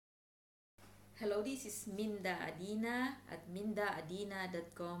Hello, this is Minda Adina at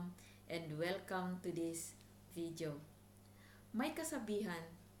mindaadina.com and welcome to this video. May kasabihan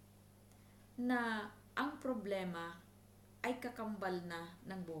na ang problema ay kakambal na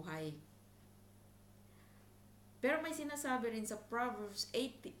ng buhay. Pero may sinasabi rin sa Proverbs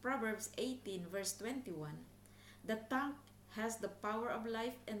 18 verse 21, "The tongue has the power of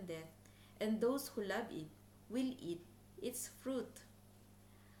life and death, and those who love it will eat its fruit."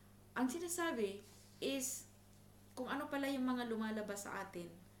 Ang sinasabi is, kung ano pala yung mga lumalabas sa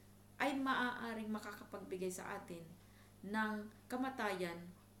atin, ay maaaring makakapagbigay sa atin ng kamatayan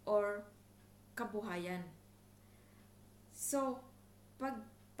or kabuhayan. So, pag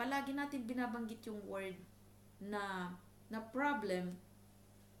palagi natin binabanggit yung word na problem,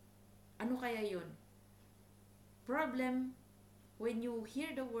 ano kaya yun? Problem, when you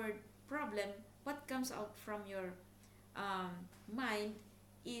hear the word problem, what comes out from your mind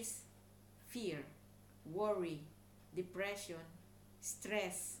is fear, worry, depression,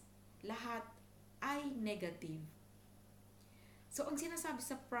 stress. Lahat ay negative. So, ang sinasabi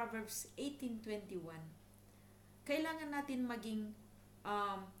sa Proverbs 18:21, kailangan natin maging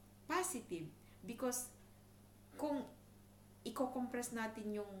positive because kung i-compress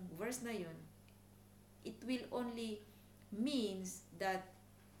natin yung verse na yun, it will only means that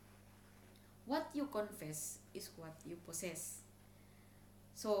what you confess is what you possess.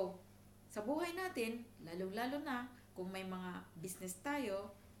 So, sa buhay natin, lalong-lalo na kung may mga business tayo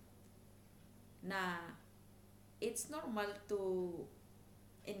na it's normal to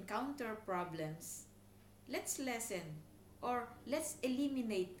encounter problems, let's lessen or let's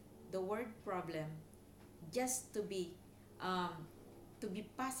eliminate the word problem just to be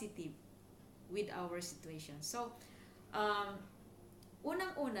positive with our situation. So,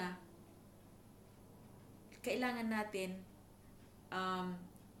 unang-una, kailangan natin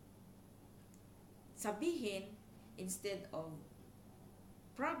sabihin, instead of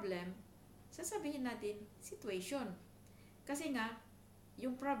problem, sasabihin natin situation. Kasi nga,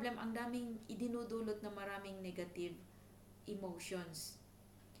 yung problem, ang daming idinudulot na maraming negative emotions.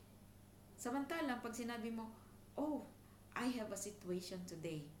 Samantalang, pag sinabi mo, "Oh, I have a situation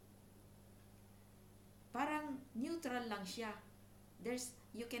today," parang neutral lang siya.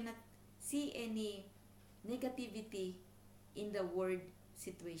 You cannot see any negativity in the word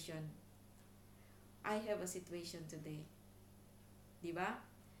situation. I have a situation today. Diba?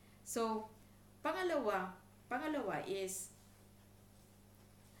 So, pangalawa is,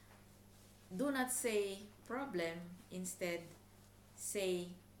 do not say problem, instead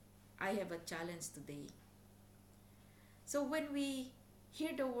say, I have a challenge today. So, when we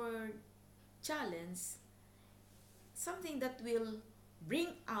hear the word challenge, something that will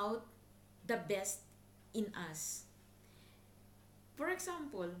bring out the best in us. For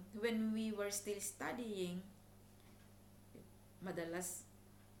example, when we were still studying, madalas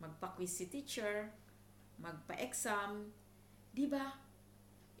magpa-quiz si teacher, magpa-exam, di ba?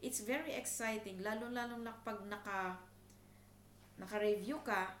 It's very exciting, lalo-lalo na pag naka-review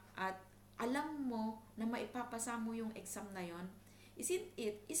ka at alam mo na maipapasa mo yung exam na yon. Isn't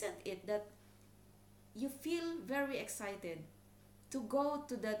it that you feel very excited to go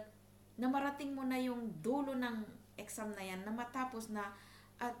to that, na marating mo na yung dulo ng exam na yan, na matapos na,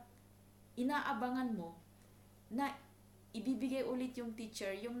 at inaabangan mo na ibibigay ulit yung teacher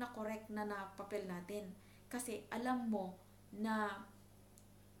yung na-correct na papel natin. Kasi alam mo na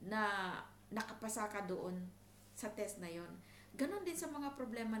nakapasa ka doon sa test na yon. Ganon din sa mga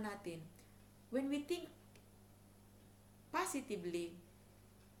problema natin. When we think positively,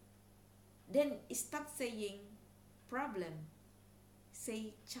 then stop saying problem,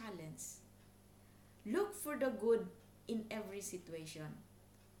 say challenge. Look for the good in every situation.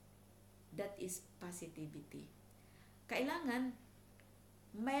 That is positivity. Kailangan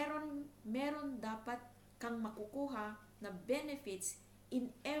meron dapat kang makukuha na benefits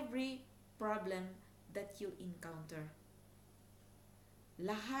in every problem that you encounter.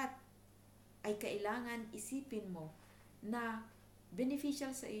 Lahat ay kailangan isipin mo na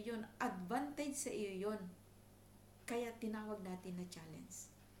beneficial sa iyo yun, advantage sa iyo yun. Kaya tinawag natin na challenge,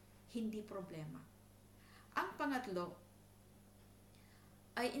 hindi problema. Ang pangatlo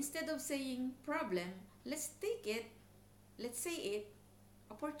ay, instead of saying problem, let's say it,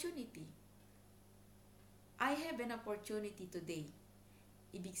 opportunity. I have an opportunity today.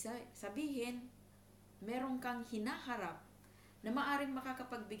 Ibig sabihin, meron kang hinaharap na maaring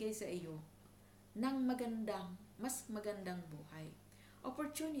makakapagbigay sa iyo ng mas magandang buhay.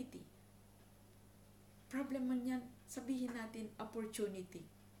 Opportunity. Problem man yan, sabihin natin opportunity.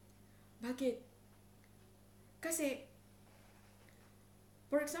 Bakit? Kasi,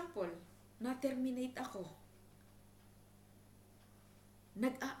 for example, na-terminate ako.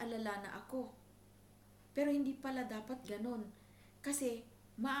 Nag-aalala na ako. Pero hindi pala dapat ganon. Kasi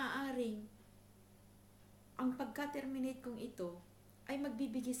maaaring ang pagka-terminate kong ito ay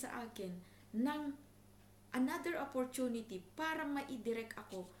magbibigay sa akin ng another opportunity para maidirect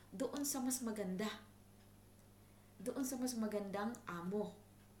ako doon sa mas maganda. Doon sa mas magandang amo.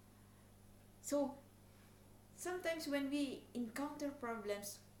 So, sometimes when we encounter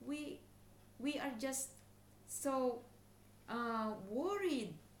problems, we are just so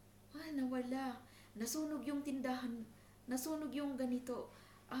worried. Nawala. Nasunog yung tindahan. Nasunog yung ganito.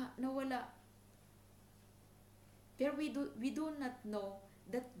 Nawala. Pero we do not know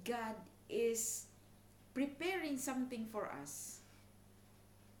that God is preparing something for us.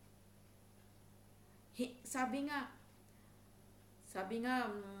 Sabi nga,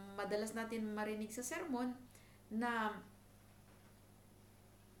 madalas natin marinig sa sermon na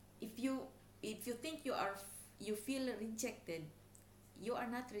if you think you feel rejected, you are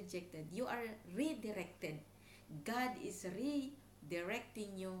not rejected. You are redirected. God is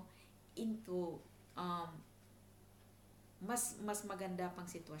redirecting you into mas maganda pang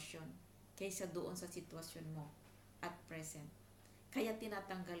sitwasyon kaysa doon sa sitwasyon mo at present. Kaya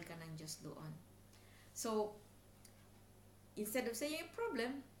tinatanggal ka ng Diyos doon. So, instead of saying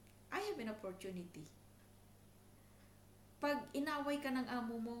problem, I have an opportunity. Pag inaway ka ng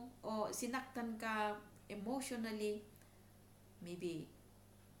amo mo o sinaktan ka emotionally, maybe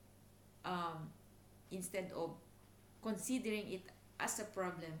instead of considering it as a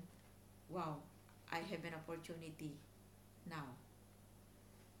problem, wow, I have an opportunity now.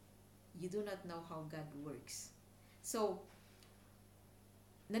 You do not know how God works. So,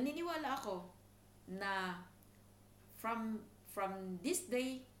 naniniwala ako na from this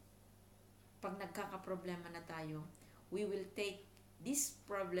day, pag nagkakaproblema na tayo, we will take these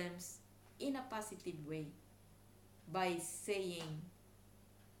problems in a positive way by saying,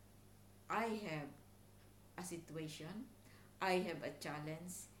 I have a situation, I have a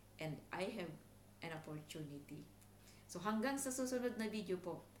challenge, and I have an opportunity. So hanggang sa susunod na video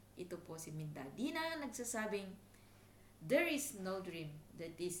po, ito po si Minda Dina nagsasabing, there is no dream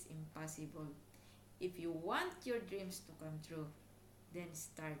that is impossible. If you want your dreams to come true, then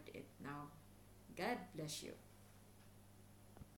start it now. God bless you.